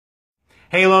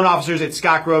Hey, loan officers, it's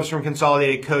Scott Groves from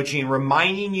Consolidated Coaching,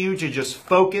 reminding you to just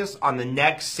focus on the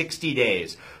next 60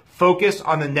 days. Focus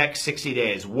on the next 60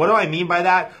 days. What do I mean by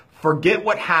that? Forget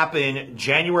what happened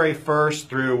January 1st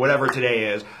through whatever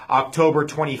today is, October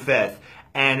 25th.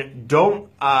 And don't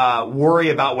worry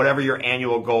about whatever your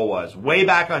annual goal was. Way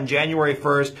back on January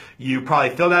 1st, you probably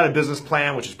filled out a business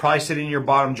plan, which is probably sitting in your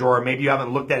bottom drawer. Maybe you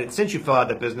haven't looked at it since you filled out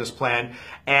the business plan.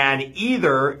 And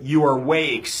either you are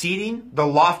way exceeding the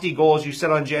lofty goals you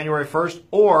set on January 1st,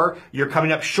 or you're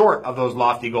coming up short of those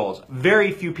lofty goals.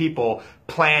 Very few people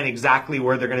plan exactly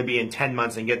where they're going to be in 10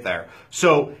 months and get there.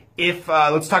 So if,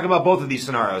 let's talk about both of these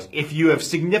scenarios. If you have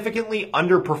significantly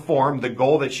underperformed the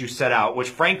goal that you set out, which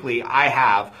frankly I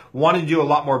have, wanted to do a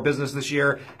lot more business this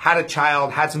year, had a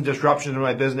child, had some disruptions in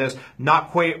my business,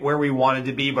 not quite where we wanted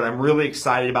to be, but I'm really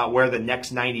excited about where the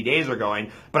next 90 days are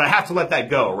going. But I have to let that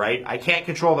go, right? I can't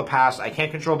control the past. I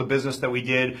can't control the business that we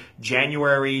did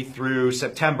January through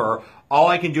September. All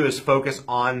I can do is focus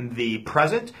on the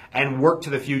present and work to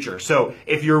the future. So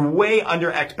if you're way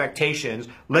under expectations,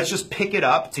 let's just pick it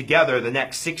up together the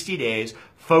next 60 days,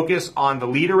 focus on the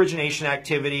lead origination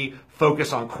activity,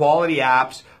 focus on quality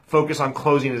apps, focus on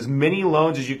closing as many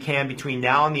loans as you can between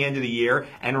now and the end of the year,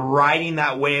 and riding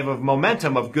that wave of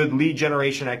momentum of good lead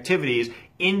generation activities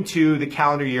into the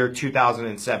calendar year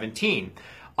 2017.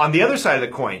 On the other side of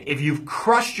the coin, if you've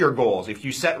crushed your goals, if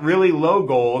you set really low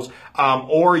goals,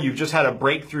 or you've just had a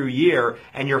breakthrough year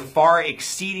and you're far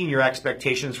exceeding your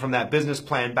expectations from that business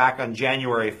plan back on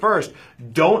January 1st,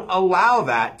 don't allow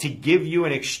that to give you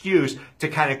an excuse to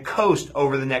kind of coast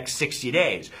over the next 60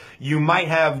 days. You might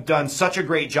have done such a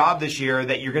great job this year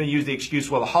that you're going to use the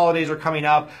excuse, well, the holidays are coming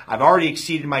up, I've already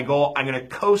exceeded my goal, I'm going to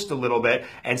coast a little bit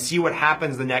and see what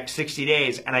happens the next 60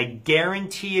 days. And I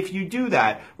guarantee if you do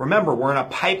that, remember, we're in a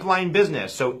pipeline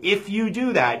business, so if you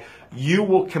do that, you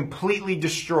will completely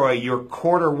destroy your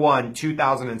quarter one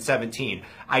 2017.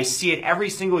 I see it every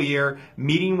single year,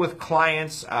 meeting with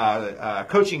clients,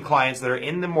 coaching clients that are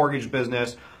in the mortgage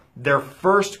business. Their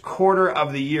first quarter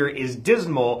of the year is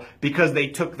dismal because they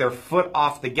took their foot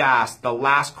off the gas the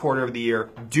last quarter of the year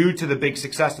due to the big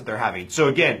success that they're having. So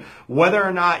again, whether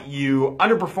or not you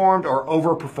underperformed or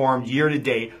overperformed year to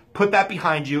date, put that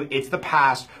behind you. It's the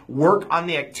past. Work on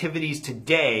the activities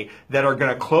today that are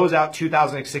going to close out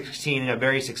 2016 in a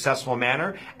very successful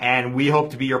manner. And we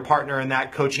hope to be your partner in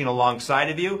that, coaching alongside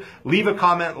of you. Leave a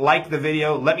comment, like the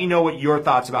video. Let me know what your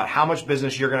thoughts about how much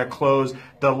business you're going to close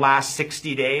the last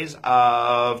 60 days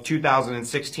of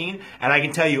 2016. And I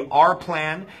can tell you our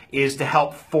plan is to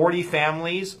help 40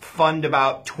 families fund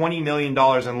about $20 million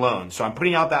in loans. So I'm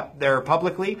putting out that there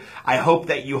publicly. I hope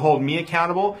that you hold me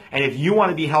accountable. And if you want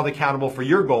to be held accountable for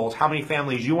your goals, how many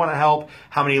families you want to help,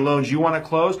 how many loans you want to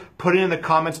close, put it in the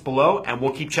comments below and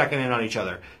we'll keep checking in on each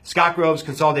other. Scott Groves,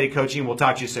 Consolidated Coaching. We'll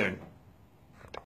talk to you soon.